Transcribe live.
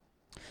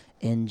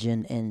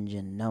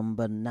Engine,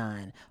 number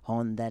 9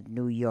 on that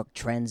New York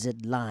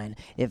Transit line.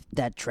 If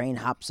that train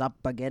hops up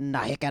again,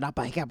 I hick it up,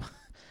 I hick up.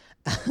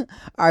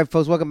 All right,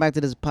 folks, welcome back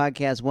to this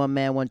podcast, One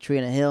Man, One Tree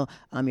in a Hill.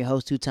 I'm your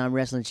host, two-time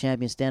wrestling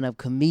champion, stand-up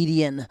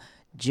comedian,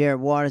 Jared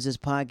Waters. This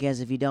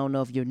podcast, if you don't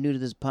know, if you're new to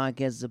this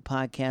podcast, it's a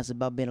podcast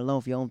about being alone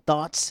with your own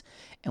thoughts.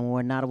 And when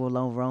we're not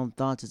alone with our own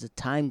thoughts, it's a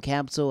time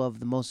capsule of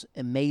the most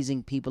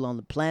amazing people on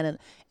the planet.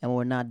 And when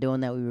we're not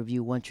doing that, we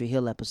review One Tree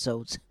Hill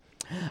episodes.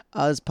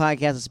 This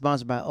podcast is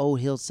sponsored by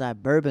Old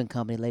Hillside Bourbon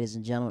Company, ladies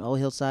and gentlemen. Old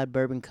Hillside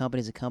Bourbon Company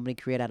is a company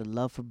created out of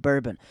love for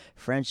bourbon,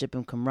 friendship,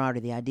 and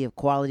camaraderie. The idea of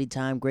quality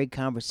time, great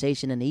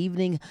conversation, and an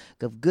evening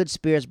of good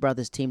spirits brought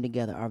this team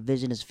together. Our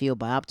vision is fueled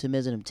by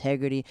optimism,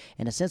 integrity,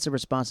 and a sense of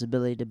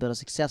responsibility to build a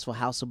successful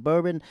house of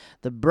bourbon,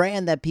 the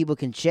brand that people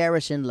can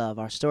cherish and love.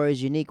 Our story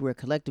is unique. We're a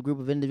collective group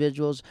of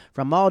individuals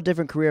from all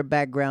different career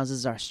backgrounds. This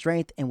is our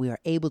strength, and we are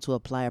able to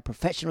apply our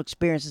professional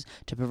experiences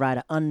to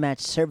provide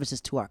unmatched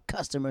services to our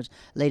customers.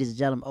 Ladies and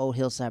gentlemen, Old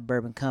Hillside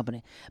Bourbon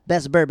Company.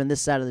 Best bourbon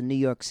this side of the New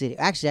York City.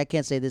 Actually, I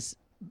can't say this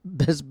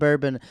best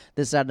bourbon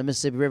this side of the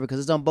Mississippi River because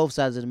it's on both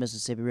sides of the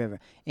Mississippi River.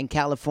 In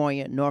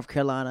California, North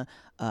Carolina,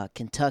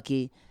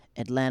 Kentucky,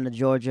 Atlanta,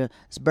 Georgia.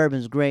 This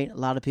bourbon's great. A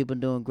lot of people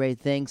doing great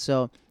things.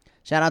 So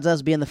shout out to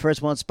us being the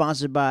first one,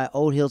 sponsored by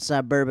Old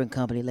Hillside Bourbon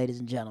Company, ladies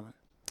and gentlemen.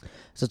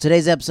 So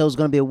today's episode is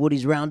going to be a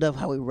Woody's Roundup,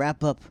 how we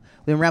wrap up.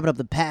 We've been wrapping up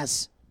the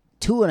past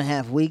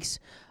 2.5 weeks.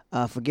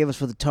 Forgive us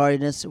for the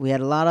tardiness. We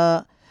had a lot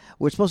of...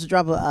 We're supposed to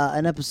drop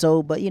an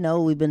episode, but we're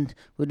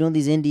doing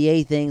these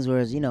NDA things,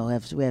 whereas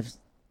we have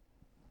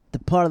the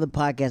part of the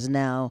podcast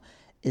now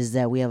is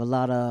that we have a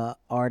lot of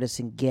artists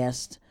and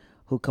guests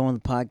who come on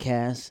the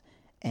podcast,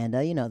 and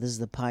this is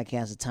the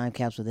podcast, a time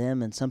capsule with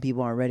them, and some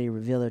people aren't ready to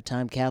reveal their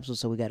time capsule,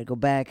 so we got to go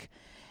back,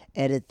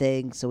 edit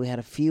things. So we had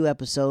a few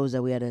episodes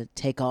that we had to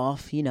take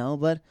off,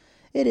 but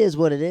it is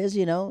what it is.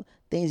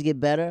 Things get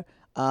better.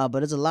 But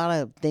there's a lot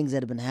of things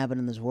that have been happening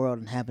in this world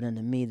and happening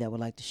to me that I would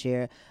like to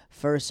share.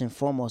 First and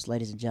foremost,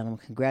 ladies and gentlemen,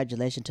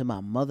 congratulations to my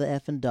mother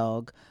effing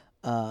dog,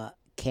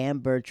 Cam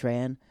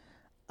Bertrand.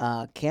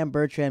 Cam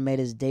Bertrand made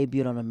his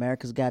debut on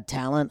America's Got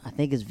Talent. I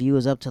think his view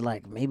is up to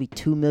like maybe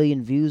 2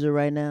 million views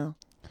right now.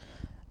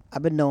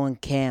 I've been knowing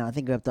Cam. I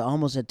think we're up to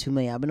almost at 2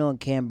 million. I've been knowing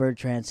Cam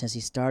Bertrand since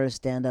he started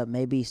stand-up.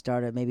 Maybe he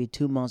started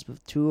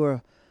 2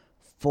 or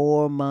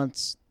 4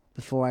 months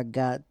before I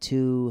got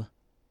to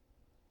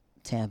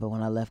Tampa.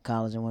 When I left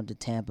college and went to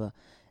Tampa,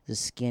 the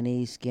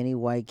skinny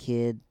white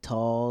kid,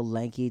 tall,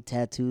 lanky,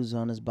 tattoos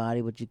on his body,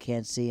 but you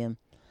can't see him.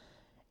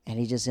 And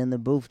he's just in the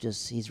booth,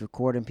 he's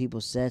recording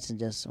people's sets, and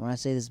just when I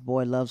say this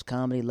boy loves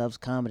comedy.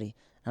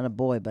 Not a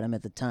boy, but I'm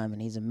at the time,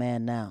 and he's a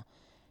man now.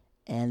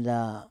 And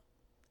I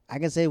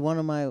can say one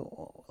of my,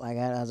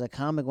 as a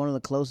comic, one of the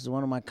closest,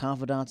 one of my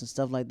confidants and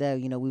stuff like that.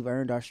 We've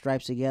earned our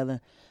stripes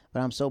together, but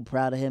I'm so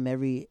proud of him.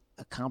 Every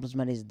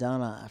accomplishment he's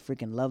done, I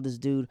freaking love this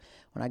dude.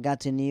 When I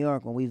got to New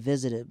York, when we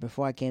visited,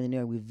 before I came to New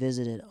York, we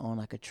visited on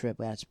like a trip.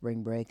 We had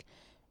spring break,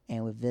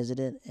 and we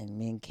visited, and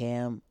me and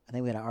Cam, I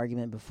think we had an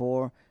argument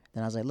before.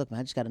 Then I was like, look, man,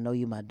 I just got to know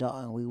you, my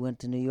dog. And we went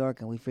to New York,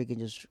 and we freaking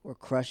just were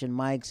crushing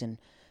mics and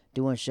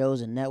doing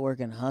shows and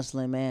networking and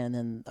hustling, man.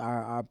 And then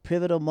our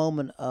pivotal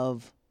moment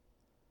of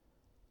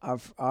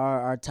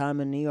our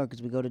time in New York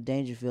is we go to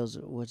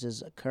Dangerfields, which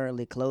is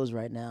currently closed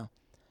right now.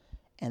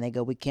 And they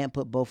go, we can't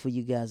put both of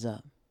you guys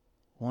up.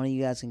 One of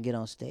you guys can get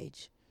on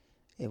stage.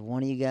 If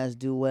one of you guys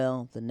do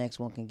well, the next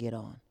one can get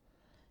on.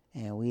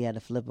 And we had to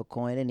flip a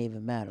coin. It didn't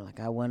even matter. Like,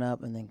 I went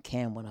up and then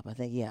Cam went up. I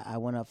think, I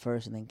went up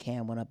first and then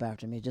Cam went up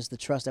after me. Just the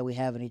trust that we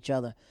have in each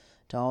other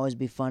to always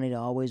be funny, to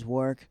always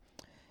work.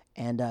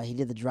 And he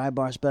did the Dry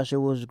Bar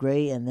special, which was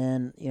great. And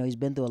then, he's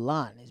been through a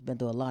lot.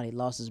 He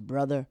lost his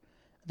brother.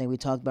 I think we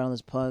talked about on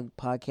this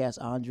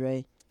podcast,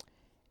 Andre.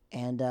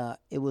 And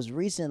it was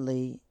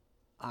recently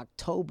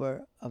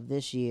October of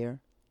this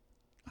year.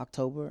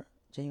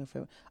 January,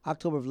 February,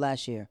 October of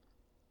last year,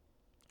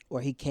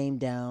 where he came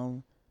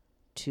down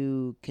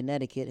to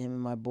Connecticut, him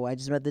and my boy. I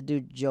just met the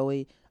dude,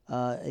 Joey,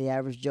 the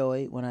average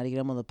Joey, when I didn't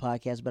get him on the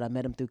podcast, but I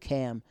met him through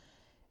Cam.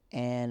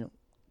 And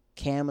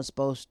Cam is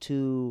supposed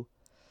to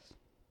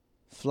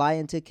fly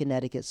into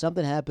Connecticut.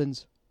 Something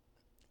happens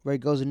where he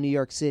goes to New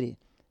York City.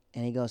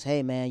 And he goes,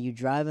 hey, man, you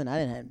driving? I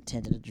didn't have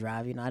intended to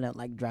drive. I don't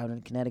like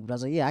driving to Connecticut. But I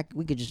was like,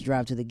 we could just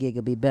drive to the gig.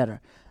 It'll be better.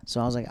 So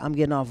I was like, I'm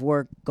getting off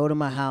work. Go to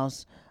my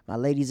house. My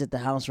lady's at the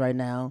house right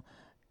now.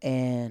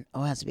 And, it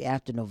has to be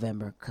after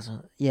November. Because,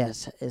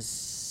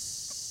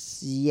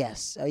 it's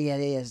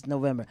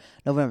November.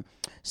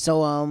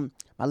 So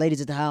my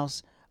lady's at the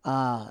house.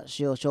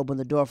 She'll open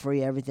the door for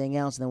you, everything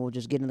else. And then we'll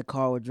just get in the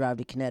car. We'll drive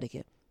to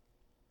Connecticut.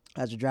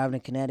 As we're driving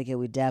to Connecticut,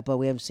 we dap up.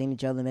 We haven't seen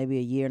each other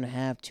maybe 1.5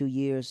 years, 2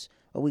 years.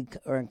 But we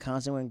are in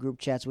constant, we're in group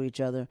chats with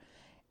each other.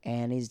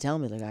 And he's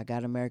telling me, like, I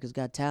got America's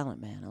Got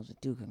Talent, man. I was like,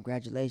 dude,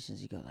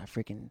 congratulations. He goes,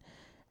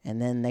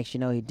 and then next he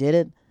did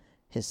it.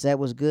 His set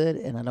was good,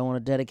 and I don't want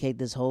to dedicate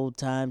this whole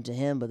time to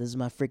him, but this is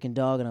my freaking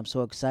dog, and I'm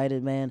so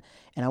excited, man.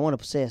 And I want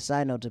to say a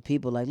side note to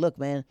people, like, look,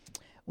 man,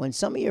 when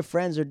some of your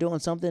friends are doing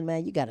something,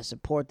 man, you got to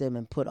support them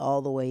and put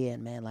all the way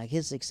in, man. Like,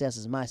 his success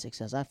is my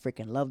success. I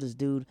freaking love this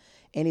dude.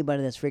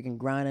 Anybody that's freaking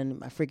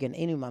grinding,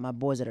 any of my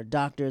boys that are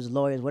doctors,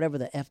 lawyers, whatever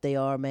the F they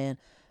are, man,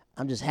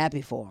 I'm just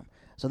happy for them.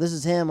 So this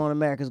is him on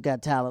America's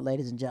Got Talent,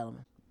 ladies and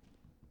gentlemen.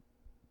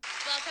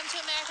 Welcome to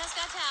America's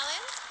Got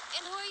Talent.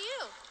 And who are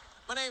you?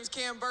 My name's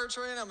Cam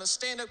Bertrand. I'm a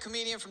stand-up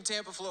comedian from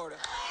Tampa, Florida.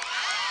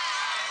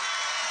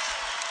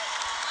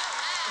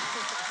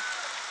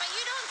 But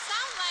you don't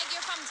sound like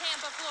you're from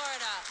Tampa,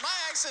 Florida. My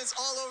accent's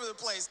all over the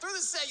place. Through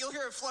the set, you'll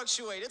hear it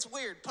fluctuate. It's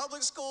weird.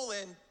 Public school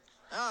and,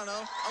 I don't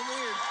know, I'm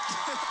weird.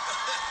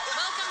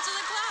 Welcome to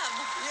the club.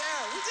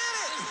 Yeah, we did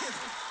it.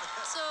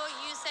 So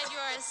you said you're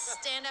a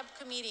stand-up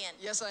comedian.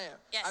 Yes, I am.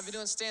 Yes. I've been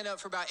doing stand-up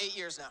for about 8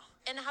 years now.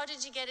 And how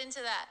did you get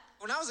into that?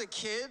 When I was a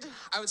kid,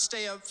 I would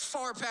stay up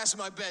far past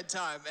my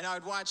bedtime, and I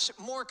would watch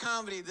more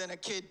comedy than a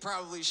kid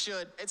probably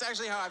should. It's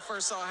actually how I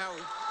first saw Howie.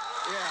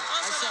 Yeah,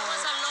 I So saw that was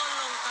it. a long,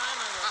 long time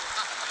ago.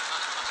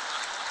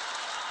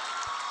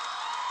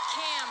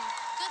 Cam,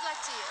 good luck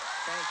to you.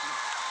 Thank you.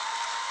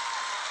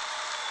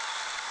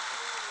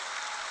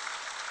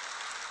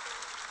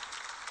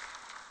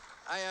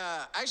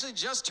 I actually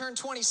just turned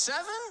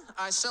 27.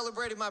 I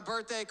celebrated my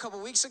birthday a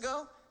couple weeks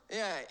ago.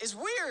 Yeah, it's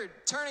weird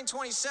turning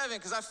 27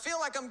 because I feel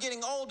like I'm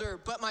getting older,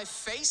 but my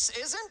face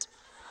isn't.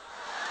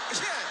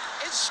 Yeah,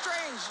 it's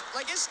strange.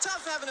 Like, it's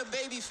tough having a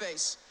baby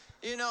face,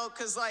 you know,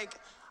 because, like,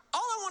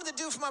 all I wanted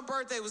to do for my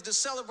birthday was to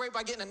celebrate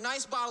by getting a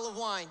nice bottle of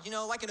wine, you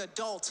know, like an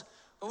adult.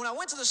 But when I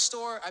went to the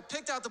store, I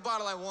picked out the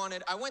bottle I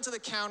wanted. I went to the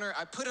counter.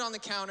 I put it on the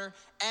counter,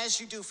 as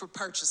you do for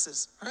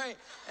purchases, right?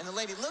 And the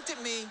lady looked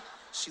at me.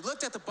 She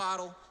looked at the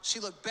bottle. She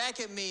looked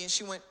back at me, and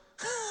she went,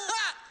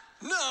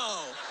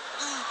 no.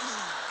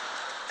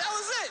 That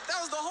was it. That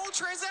was the whole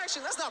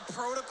transaction. That's not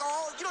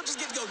protocol. You don't just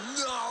get to go,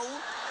 no.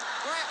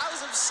 Right? I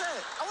was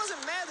upset. I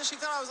wasn't mad that she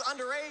thought I was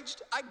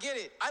underage. I get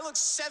it. I look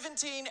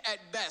 17 at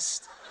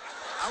best.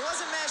 I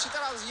wasn't mad she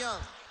thought I was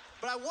young.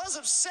 But I was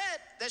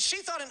upset that she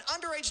thought an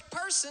underage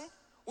person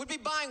would be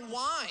buying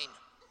wine.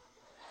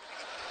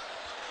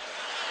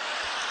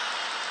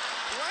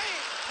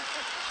 Right?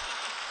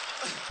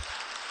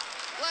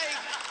 Like,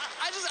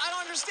 I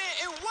don't understand.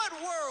 In what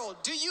world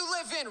do you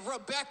live in,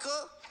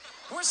 Rebecca,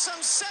 where some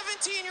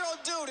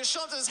 17-year-old dude is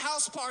showing up to this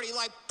house party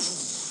like,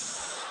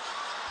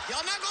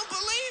 y'all not gonna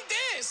believe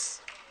this.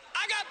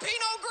 I got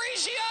Pinot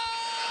Grigio.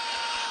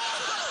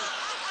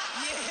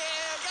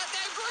 Yeah, got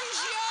that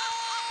Grigio.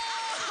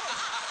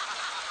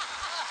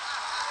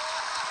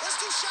 Let's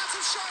do shots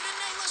of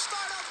Chardonnay. Let's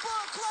start a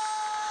book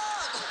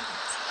club.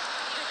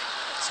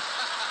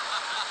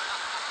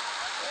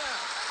 Yeah.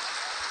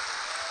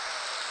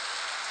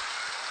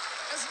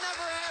 That's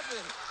never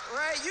happened,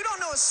 right? You don't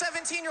know a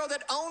 17-year-old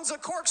that owns a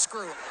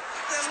corkscrew.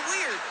 That's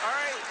weird, all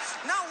right?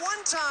 Not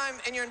one time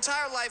in your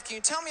entire life can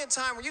you tell me a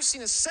time where you've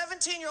seen a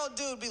 17-year-old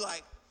dude be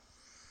like,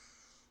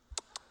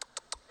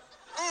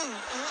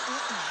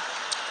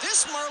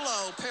 this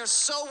Merlot pairs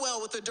so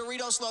well with the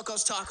Doritos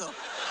Locos Taco.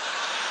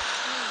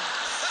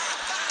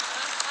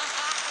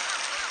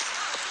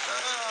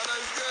 Oh,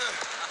 that's good.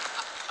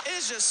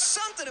 It's just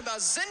something about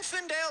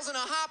Zinfandels in a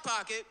Hot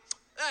Pocket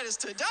that is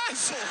to die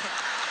for.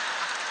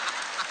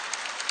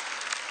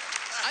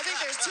 I think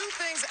there's two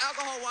things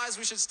alcohol-wise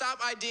we should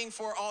stop IDing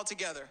for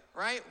altogether,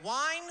 right?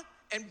 Wine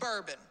and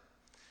bourbon.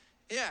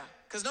 Yeah,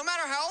 because no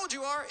matter how old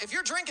you are, if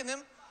you're drinking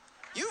them,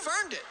 you've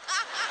earned it.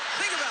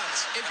 Think about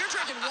it. If you're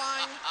drinking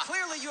wine,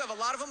 clearly you have a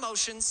lot of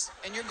emotions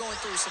and you're going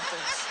through some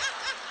things.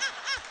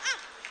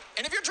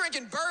 And if you're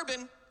drinking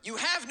bourbon, you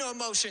have no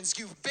emotions.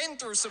 You've been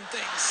through some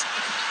things.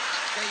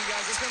 Thank you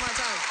guys. It's been my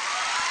time.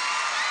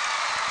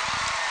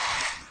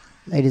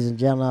 Ladies and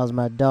gentlemen, that was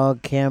my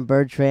dog, Cam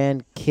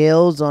Bertrand.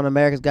 Kills on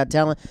America's Got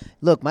Talent.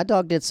 Look, my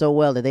dog did so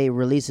well that they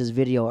released his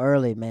video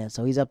early, man.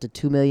 So he's up to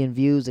 2 million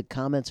views. The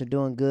comments are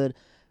doing good.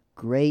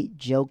 Great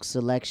joke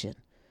selection.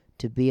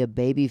 To be a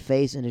baby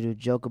face and to do a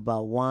joke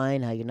about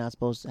wine,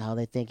 how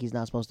they think he's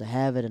not supposed to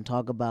have it, and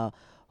talk about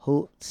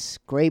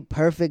great,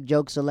 perfect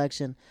joke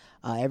selection.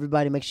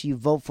 Everybody, make sure you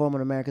vote for him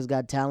on America's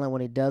Got Talent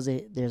when he does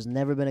it. There's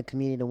never been a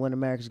comedian to win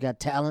America's Got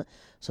Talent.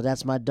 So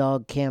that's my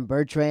dog, Cam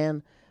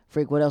Bertrand.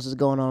 Freak, what else is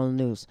going on in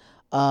the news?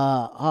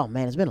 Oh,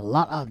 man, it's been a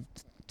lot.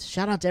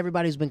 Shout out to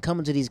everybody who's been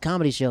coming to these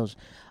comedy shows.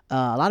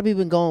 A lot of people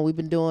been going. We've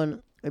been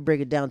doing, let me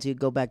break it down to you,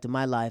 go back to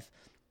my life.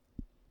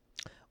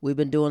 We've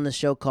been doing this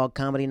show called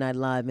Comedy Night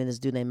Live. Me and this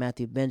dude named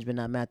Matthew Benjamin,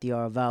 not Matthew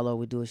Aravallo.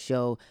 We do a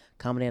show,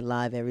 Comedy Night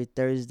Live, every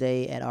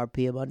Thursday at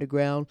RPM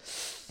Underground.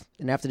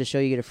 And after the show,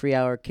 you get a free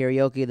hour of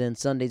karaoke. Then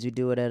Sundays, we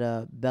do it at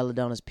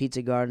Belladonna's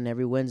Pizza Garden.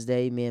 Every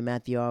Wednesday, me and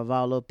Matthew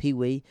Aravallo,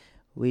 Pee-wee,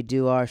 we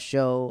do our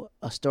show,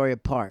 Astoria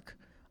Park.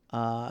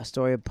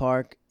 Astoria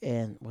Park,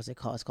 and what's it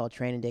called? It's called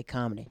Training Day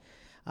Comedy.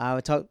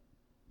 We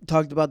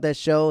talked about that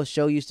show. The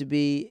show used to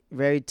be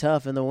very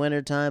tough in the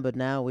wintertime, but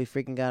now we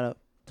freaking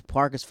the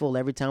park is full.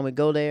 Every time we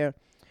go there,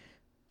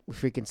 we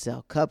freaking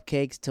sell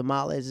cupcakes,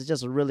 tamales. It's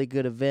just a really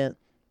good event.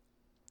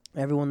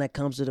 Everyone that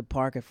comes to the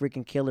park are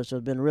freaking killers, so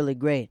it's been really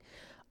great.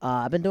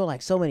 I've been doing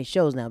like so many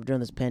shows now during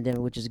this pandemic,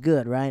 which is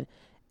good, right?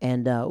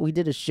 And we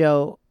did a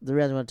show. The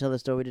reason I want to tell the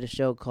story, we did a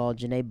show called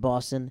Janae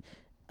Boston.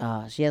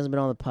 She hasn't been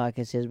on the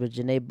podcast yet, but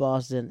Janae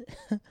Boston,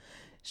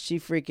 she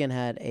freaking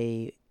had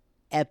a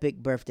epic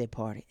birthday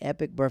party.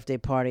 Epic birthday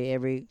party.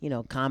 Every,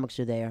 comics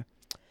are there.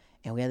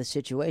 And we had a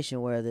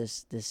situation where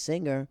this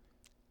singer,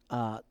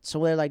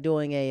 so they're like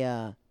doing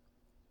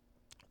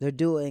they're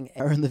doing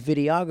her and the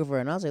videographer,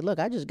 and I was like, look,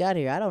 I just got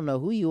here. I don't know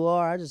who you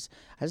are. I just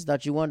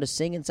thought you wanted to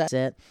sing inside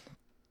set.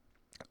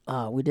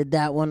 We did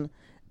that one,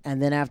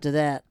 and then after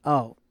that,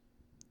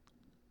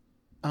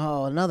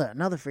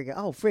 another freak.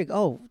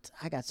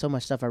 I got so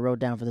much stuff I wrote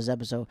down for this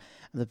episode.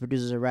 The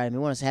producers are writing me.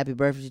 We want to say happy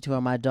birthday to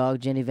my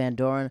dog, Jenny Van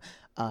Doren.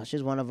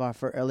 She's one of our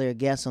earlier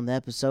guests on the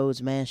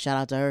episodes, man. Shout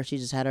out to her. She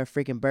just had her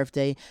freaking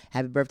birthday.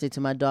 Happy birthday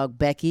to my dog,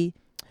 Becky.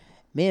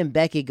 Me and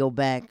Becky go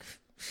back.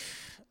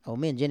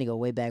 Me and Jenny go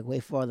way back, way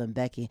farther than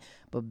Becky.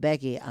 But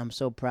Becky, I'm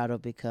so proud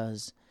of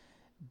because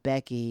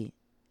Becky,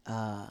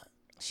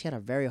 she had a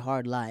very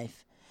hard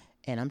life.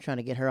 And I'm trying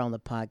to get her on the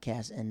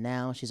podcast. And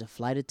now she's a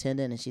flight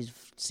attendant, and she's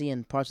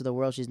seeing parts of the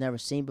world she's never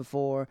seen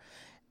before.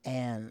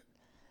 And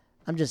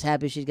I'm just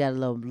happy she's got a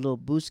little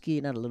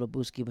booski. Not a little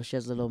booski, but she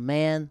has a little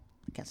man.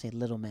 I can't say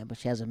little man, but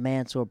she has a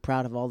man. So we're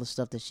proud of all the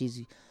stuff that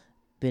she's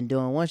been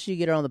doing. Once you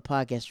get her on the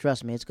podcast,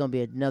 trust me, it's going to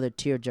be another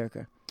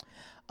tearjerker.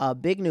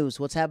 Big news.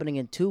 What's happening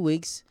in 2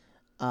 weeks?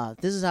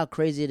 This is how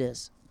crazy it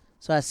is.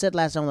 So I said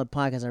last time on the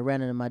podcast, I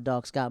ran into my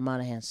dog, Scott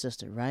Monahan's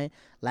sister, right?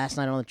 Last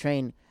night on the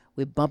train,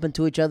 we bump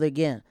into each other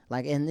again.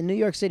 Like in New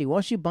York City,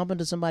 once you bump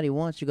into somebody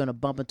once, you're going to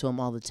bump into them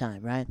all the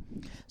time, right?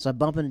 So I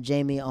bump into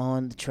Jamie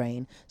on the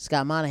train.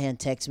 Scott Monahan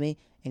texts me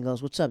and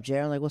goes, what's up,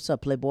 Jared? I'm like, what's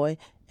up, Playboy?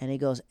 And he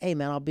goes, hey,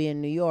 man, I'll be in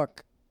New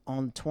York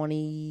on the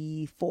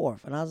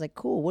 24th. And I was like,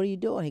 cool, what are you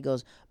doing? He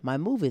goes, the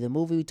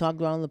movie we talked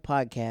about on the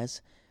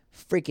podcast,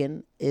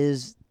 freaking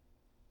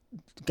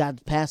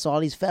got past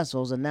all these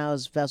festivals, and now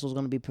his festival's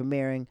going to be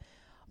premiering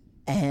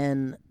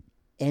in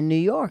New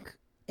York,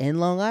 in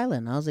Long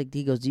Island. I was like,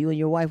 he goes, do you and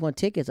your wife want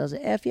tickets? I was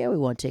like, F yeah, we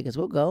want tickets.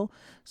 We'll go.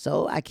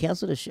 So I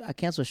canceled the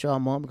show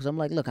I'm on because I'm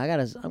like, look, I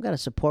gotta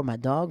support my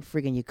dog,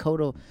 freaking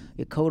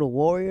Yokota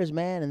Warriors,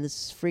 man. And this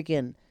is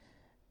freaking,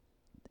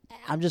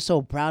 I'm just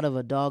so proud of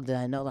a dog that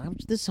I know. Like,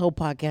 this whole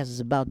podcast is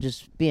about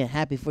just being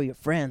happy for your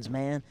friends,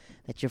 man.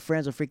 That your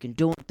friends are freaking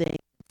doing things.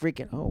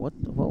 Freaking,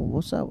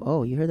 what's up?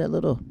 Oh, you heard that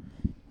little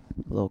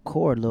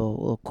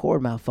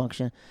cord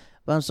malfunction.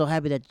 But I'm so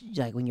happy that,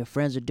 like, when your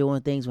friends are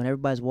doing things, when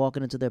everybody's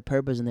walking into their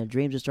purpose and their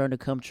dreams are starting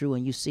to come true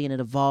and you seeing it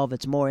evolve,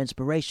 it's more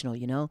inspirational,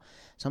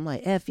 So I'm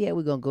like, F yeah,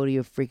 we're going to go to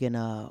your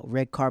freaking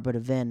red carpet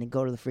event and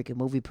go to the freaking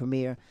movie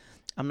premiere.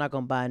 I'm not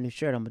going to buy a new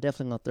shirt. I'm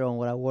definitely going to throw in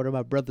what I wore to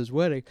my brother's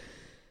wedding.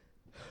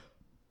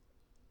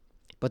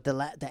 But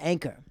the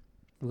Anchor,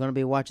 we're going to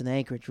be watching the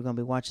Anchorage. We're going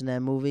to be watching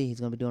that movie. He's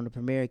going to be doing the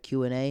premiere,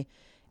 Q&A,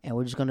 and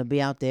we're just going to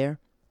be out there.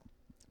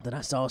 Then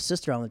I saw a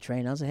sister on the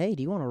train. I was like, hey,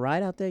 do you want to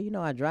ride out there?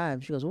 I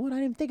drive. She goes, what? I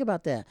didn't even think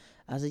about that.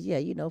 I said,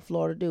 yeah,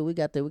 Florida dude. We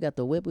got the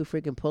whip. We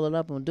freaking pull it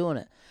up and we're doing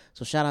it.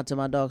 So shout out to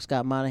my dog,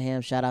 Scott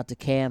Monahan. Shout out to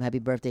Cam. Happy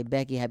birthday,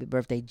 Becky. Happy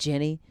birthday,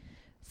 Jenny.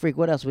 Freak,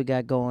 what else we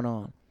got going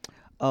on?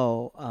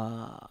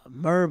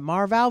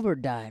 Marv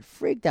Albert died.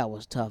 Freak, that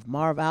was tough.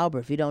 Marv Albert,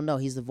 if you don't know,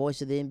 he's the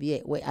voice of the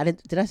NBA. Wait,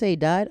 did I say he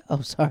died?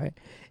 Oh, sorry.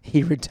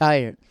 He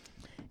retired.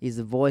 He's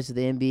the voice of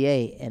the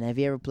NBA. And have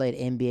you ever played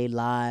NBA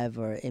Live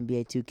or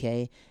NBA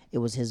 2K? It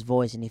was his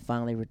voice, and he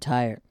finally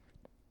retired.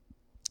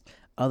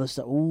 Other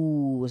stuff.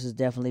 Ooh, this is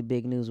definitely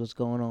big news. What's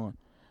going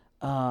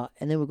on?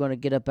 And then we're going to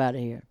get up out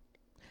of here.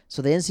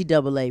 So the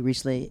NCAA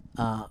recently,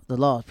 the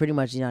law, pretty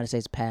much the United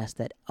States passed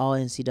that all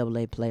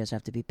NCAA players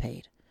have to be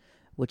paid,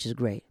 which is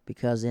great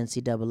because the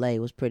NCAA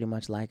was pretty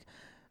much like,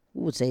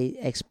 we would say,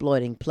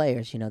 exploiting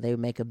players. They would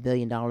make $1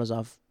 billion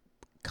off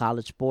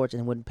college sports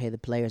and wouldn't pay the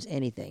players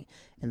anything.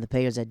 And the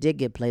players that did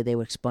get played, they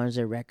would expunge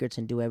their records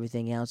and do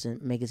everything else and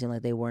make it seem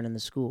like they weren't in the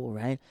school,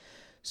 right?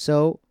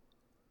 So,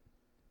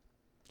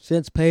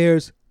 since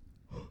players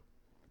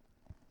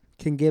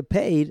can get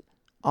paid,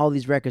 all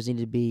these records need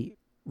to be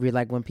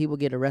like when people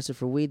get arrested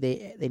for weed,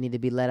 they need to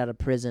be let out of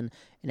prison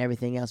and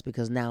everything else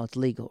because now it's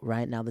legal,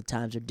 right? Now the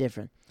times are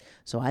different.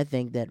 So I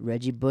think that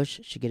Reggie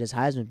Bush should get his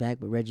Heisman back,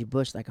 but Reggie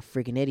Bush, like a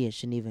freaking idiot,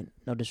 shouldn't even,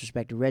 no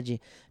disrespect to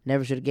Reggie,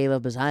 never should have gave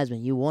up his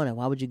Heisman. You won it.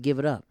 Why would you give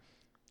it up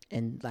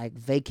and like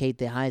vacate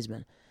the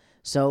Heisman?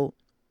 So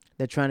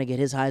they're trying to get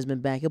his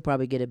Heisman back. He'll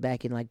probably get it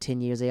back in like 10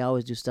 years. They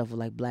always do stuff with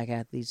like black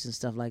athletes and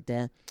stuff like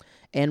that.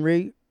 And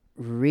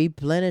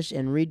replenish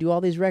and redo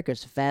all these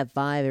records. Fab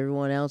Five,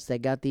 everyone else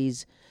that got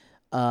these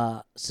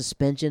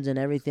suspensions and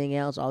everything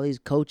else, all these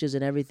coaches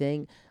and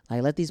everything.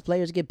 Like, let these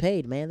players get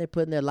paid, man. They're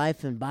putting their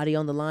life and body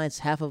on the lines.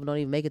 Half of them don't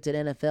even make it to the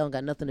NFL and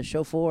got nothing to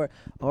show for it,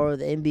 or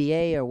the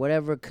NBA or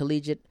whatever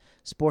collegiate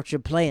sports you're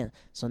playing.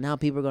 So now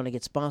people are going to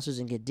get sponsors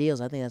and get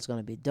deals. I think that's going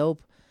to be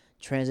dope.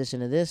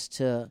 Transition to this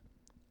to,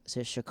 is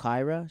it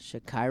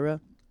Shakira?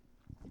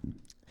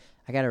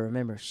 I got to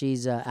remember.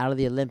 She's out of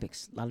the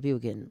Olympics. A lot of people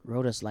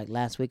wrote us like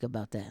last week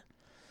about that.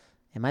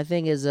 And my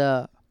thing is,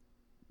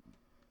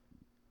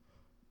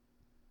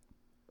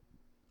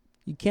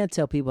 you can't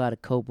tell people how to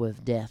cope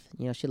with death.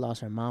 She lost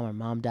her mom. Her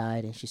mom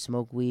died, and she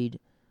smoked weed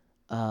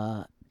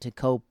to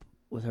cope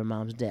with her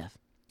mom's death,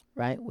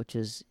 right?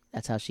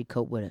 That's how she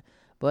coped with it.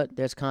 But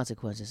there's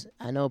consequences.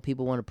 I know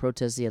people want to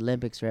protest the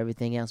Olympics or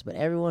everything else, but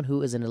everyone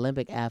who is an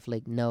Olympic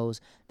athlete knows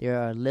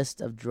there are a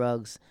list of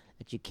drugs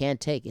that you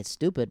can't take. It's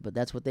stupid, but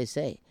that's what they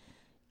say.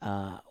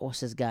 What's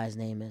this guy's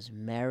name is?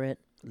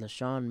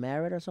 LaShawn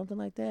Merritt or something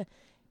like that.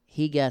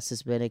 He got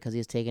suspended because he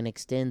was taking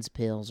Extends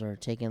pills or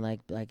taking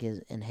like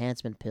his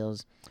enhancement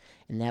pills,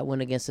 and that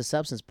went against the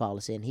substance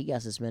policy, and he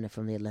got suspended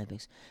from the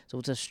Olympics. So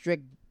it's a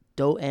strict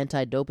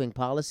anti-doping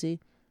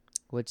policy,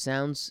 which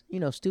sounds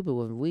stupid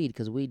with weed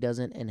because weed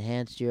doesn't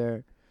enhance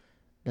anything,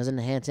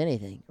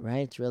 right?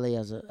 It's really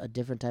as a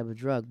different type of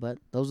drug, but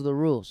those are the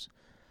rules.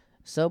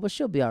 So, but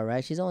she'll be all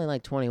right. She's only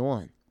like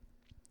 21.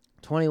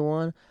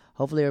 21.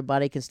 Hopefully her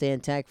body can stay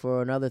intact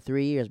for another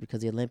 3 years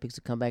because the Olympics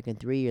will come back in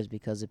 3 years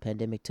because the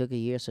pandemic took a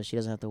year, so she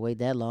doesn't have to wait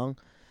that long,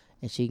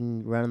 and she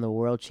can run in the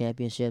world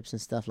championships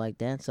and stuff like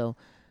that. So,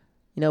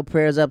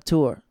 prayers up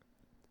to her.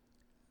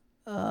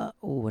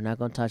 We're not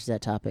going to touch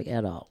that topic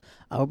at all.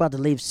 We're about to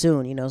leave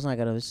soon.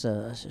 It's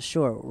a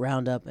short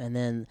roundup, and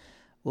then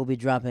we'll be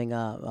dropping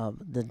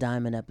the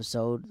Diamond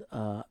episode.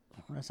 I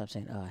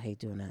hate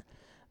doing that.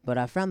 But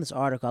I found this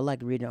article. I like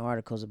reading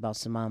articles about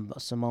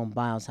Simone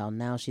Biles, how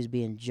now she's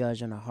being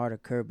judged on a harder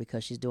curve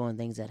because she's doing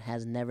things that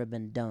has never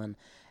been done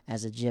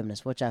as a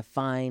gymnast, which I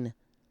find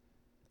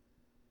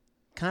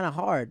kind of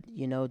hard,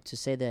 to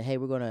say that, hey,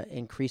 we're going to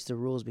increase the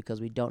rules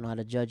because we don't know how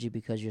to judge you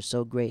because you're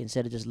so great,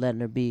 instead of just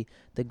letting her be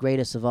the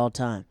greatest of all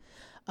time.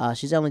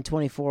 She's only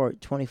 24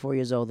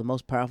 years old. The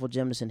most powerful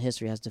gymnast in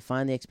history has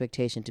defined the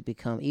expectation to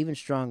become even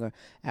stronger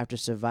after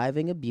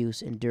surviving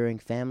abuse, enduring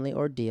family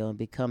ordeal, and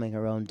becoming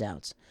her own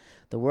doubts.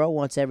 The world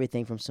wants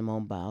everything from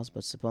Simone Biles,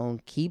 but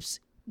Simone keeps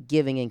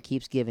giving and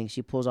keeps giving.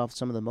 She pulls off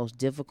some of the most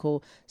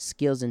difficult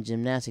skills in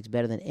gymnastics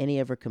better than any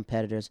of her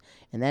competitors,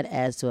 and that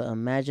adds to an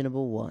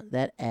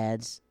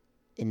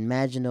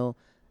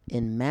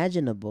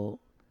imaginable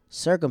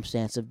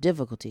circumstance of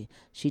difficulty.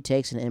 She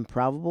takes an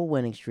improbable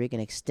winning streak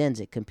and extends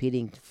it,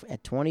 competing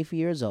at 24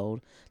 years old,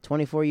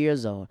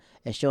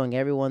 and showing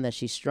everyone that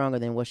she's stronger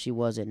than what she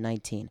was at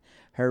 19.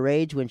 Her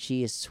age when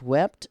she is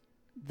swept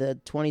the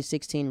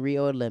 2016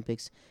 Rio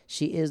Olympics,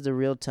 she is the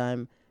real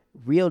deal,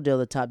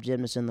 the top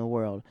gymnast in the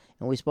world.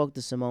 And we spoke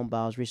to Simone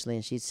Biles recently,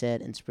 and she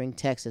said in Spring,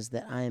 Texas,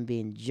 that I am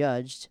being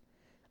judged.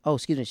 Oh,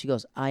 excuse me. She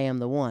goes, I am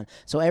the one.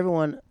 So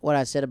everyone, what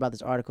I said about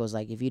this article is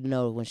like, if you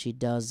know, when she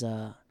does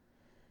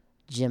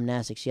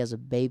gymnastics, she has a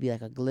baby,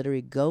 like a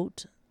glittery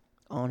goat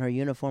on her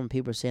uniform.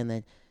 People are saying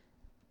that,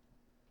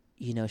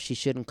 she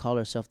shouldn't call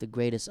herself the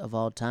greatest of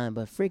all time.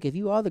 But freak, if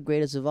you are the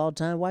greatest of all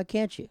time, why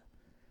can't you?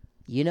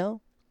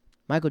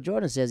 Michael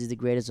Jordan says he's the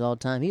greatest of all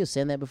time. He was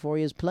saying that before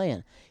he was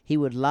playing. He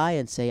would lie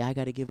and say, I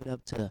got to give it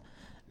up to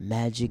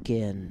Magic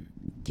and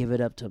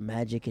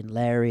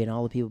Larry and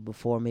all the people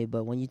before me.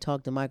 But when you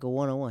talk to Michael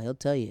one-on-one, he'll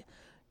tell you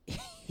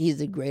he's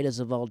the greatest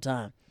of all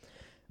time.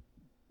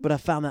 But I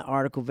found that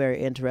article very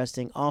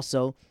interesting.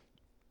 Also,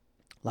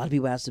 a lot of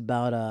people asked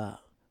about or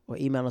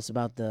emailed us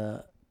about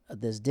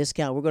this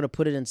discount. We're going to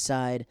put it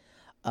inside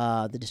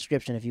the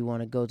description if you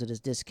want to go to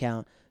this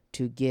discount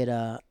to get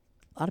a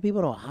lot of people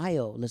in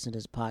Ohio listen to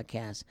this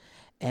podcast.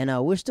 And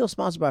we're still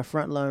sponsored by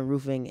Frontline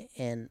Roofing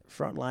and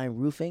Frontline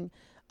Roofing.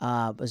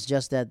 It's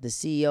just that the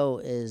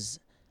CEO is,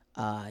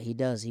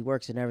 he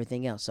works in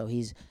everything else. So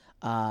he's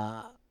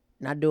not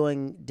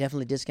doing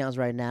definitely discounts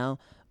right now.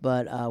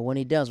 But when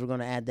he does, we're going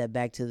to add that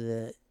back to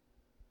the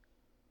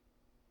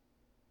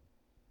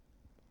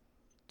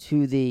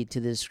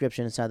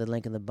description inside the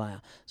link in the bio.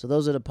 So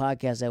those are the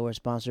podcasts that we're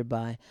sponsored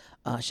by.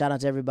 Shout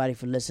out to everybody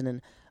for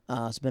listening.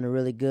 It's been a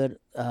really good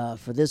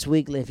for this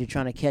week. If you're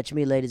trying to catch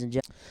me, ladies and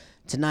gentlemen,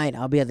 tonight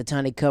I'll be at the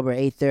Tiny Cupboard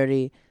at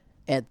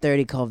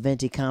 8:30 called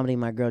Venti Comedy.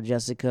 My girl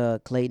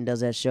Jessica Clayton does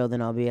that show.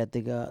 Then I'll be at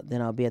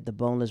the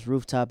Boneless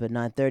Rooftop at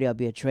 9:30. I'll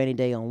be at Training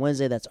Day on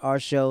Wednesday. That's our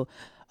show.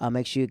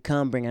 Make sure you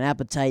come. Bring an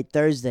appetite.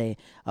 Thursday,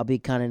 I'll be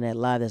Continent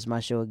Live. That's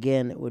my show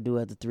again. We'll do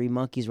it at the Three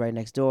Monkeys right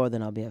next door.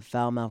 Then I'll be at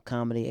Foul Mouth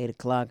Comedy 8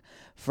 o'clock.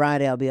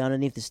 Friday, I'll be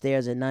Underneath the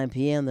Stairs at 9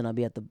 p.m. Then I'll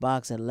be at the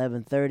Box at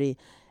 11:30.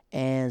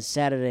 And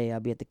Saturday,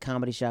 I'll be at the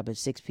Comedy Shop at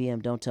 6 p.m.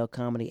 Don't Tell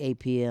Comedy, 8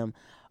 p.m.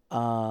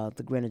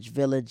 The Greenwich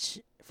Village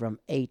from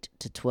 8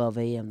 to 12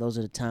 a.m. Those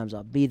are the times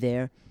I'll be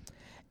there.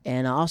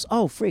 And I also,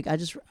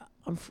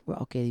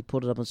 okay, he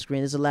pulled it up on the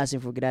screen. This is the last thing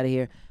before we get out of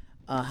here.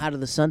 How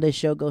did the Sunday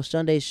show go?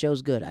 Sunday's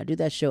show's good. I do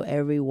that show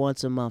every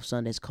once a month.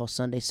 Sunday. It's called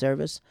Sunday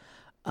Service.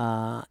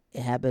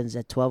 It happens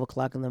at 12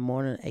 o'clock in the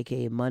morning,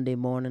 a.k.a. Monday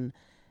morning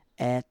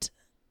at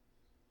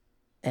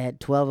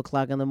 12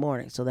 o'clock in the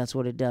morning. So that's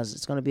what it does.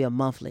 It's going to be a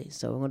monthly.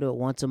 So we're going to do it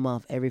once a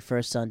month every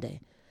first Sunday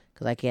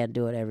because I can't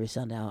do it every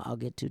Sunday. I'll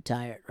get too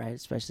tired, right?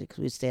 Especially because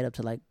we stayed up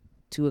to like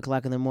 2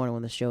 o'clock in the morning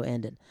when the show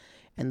ended.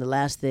 And the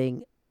last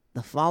thing,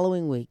 the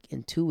following week,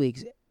 in 2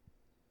 weeks,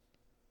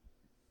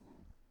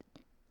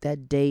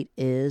 that date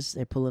is,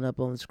 they're pulling up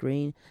on the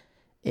screen,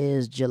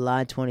 is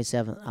July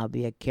 27th. I'll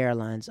be at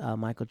Caroline's.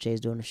 Michael Che's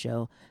doing the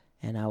show,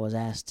 and I was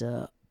asked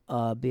to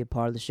be a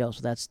part of the show. So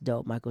that's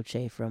dope. Michael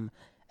Che from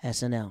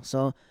SNL.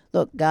 So,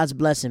 look, God's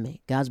blessing me.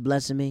 God's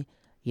blessing me.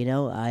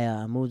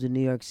 I moved to New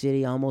York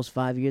City almost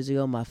 5 years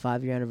ago. My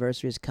 5-year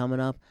anniversary is coming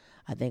up.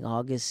 I think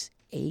August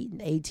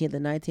 18th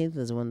and 19th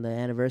is when the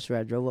anniversary.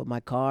 I drove up my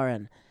car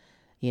and,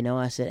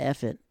 I said,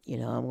 F it.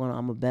 I'm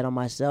gonna bet on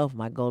myself.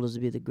 My goal is to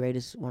be the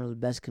greatest, one of the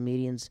best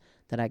comedians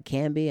that I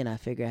can be, and I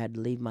figured I had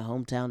to leave my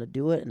hometown to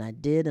do it, and I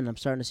did, and I'm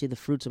starting to see the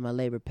fruits of my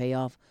labor pay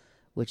off,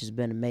 which has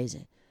been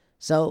amazing.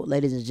 So,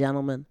 ladies and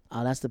gentlemen,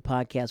 that's the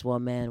podcast,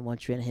 One Man, One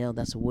Tree in a Hill.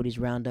 That's the Woody's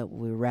Roundup.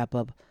 We wrap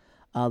up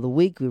the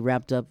week. We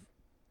wrapped up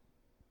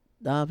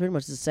pretty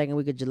much the second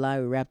week of July.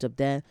 We wrapped up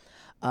that.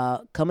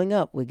 Coming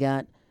up, we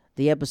got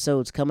the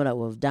episodes coming up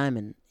with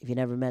Diamond. If you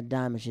never met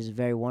Diamond, she's a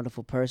very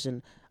wonderful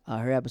person.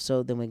 Her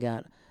episode. Then we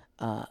got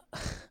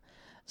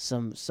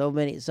some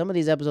of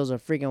these episodes are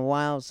freaking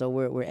wild. So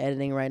we're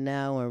editing right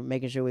now. We're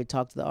making sure we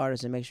talk to the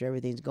artists and make sure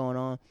everything's going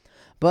on.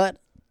 But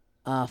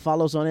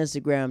follow us on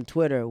Instagram,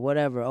 Twitter,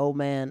 whatever.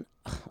 One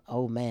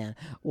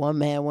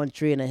Man, One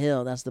Tree in a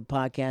Hill. That's the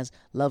podcast.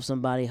 Love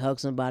somebody, hug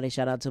somebody.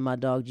 Shout out to my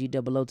dog,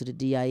 GOO to the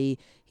DIE.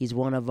 He's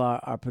one of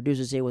our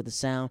producers here with the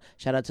sound.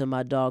 Shout out to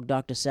my dog,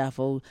 Dr.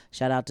 Sappho.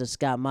 Shout out to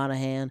Scott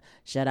Monahan.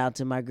 Shout out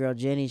to my girl,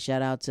 Jenny.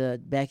 Shout out to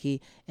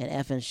Becky. And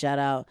effing shout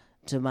out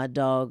to my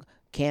dog,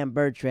 Cam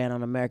Bertrand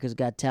on America's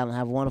Got Talent.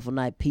 Have a wonderful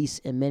night. Peace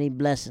and many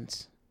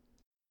blessings.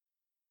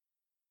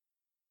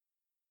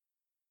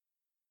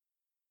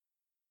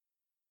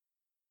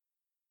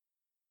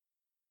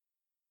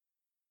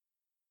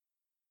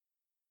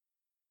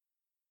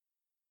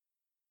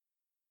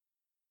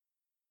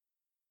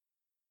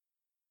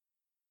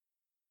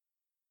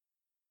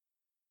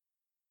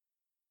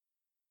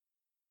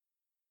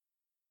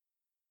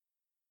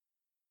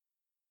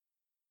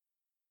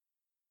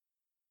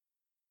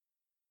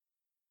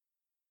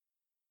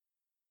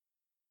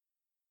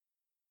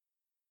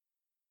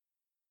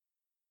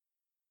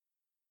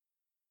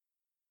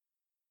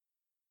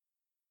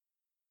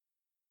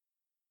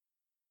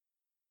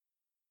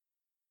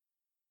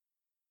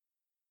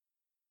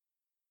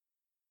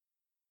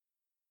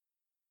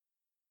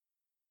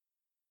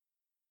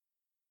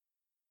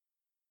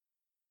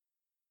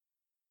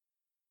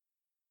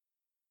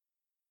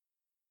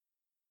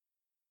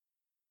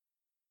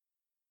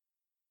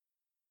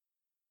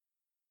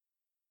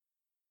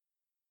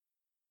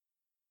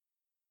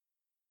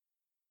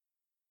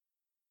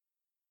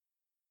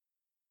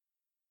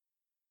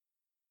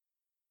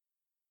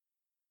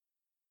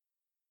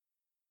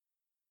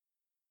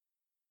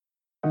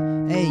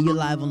 Hey, you're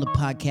live on the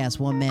podcast,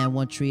 One Man,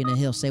 One Tree in a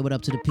Hill. Say what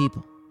up to the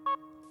people.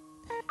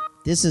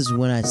 This is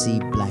when I see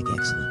black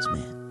excellence,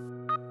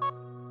 man.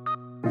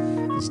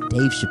 It's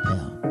Dave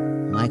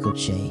Chappelle, Michael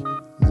Che,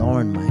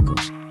 Lorne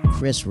Michaels,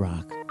 Chris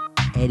Rock,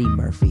 Eddie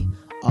Murphy,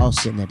 all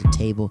sitting at the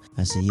table.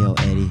 I said, yo,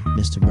 Eddie,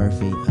 Mr.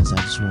 Murphy, I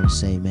just want to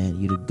say, man,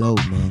 you the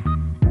GOAT, man.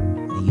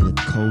 And you the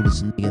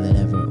coldest nigga that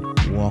ever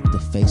walked the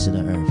face of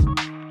the earth.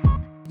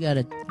 You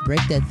gotta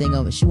break that thing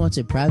over. She wants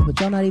it private, but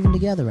y'all not even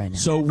together right now.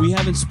 So we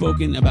haven't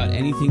spoken about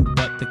anything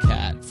but the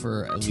cat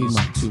for at least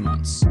 2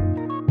 months.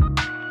 And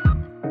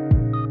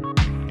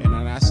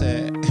I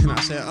said,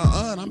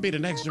 and I'm be the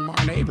next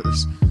Jamar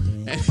Neighbors.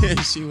 And then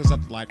she was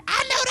up like,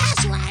 I know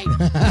that's right.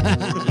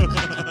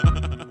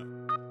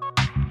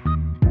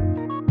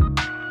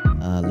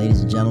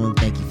 Ladies and gentlemen,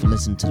 thank you for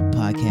listening to the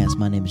podcast.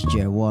 My name is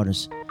Jared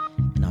Waters,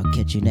 and I'll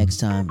catch you next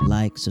time.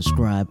 Like,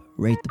 subscribe,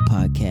 rate the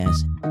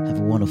podcast. Have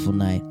a wonderful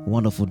night,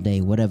 wonderful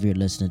day, whatever you're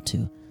listening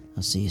to.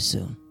 I'll see you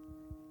soon.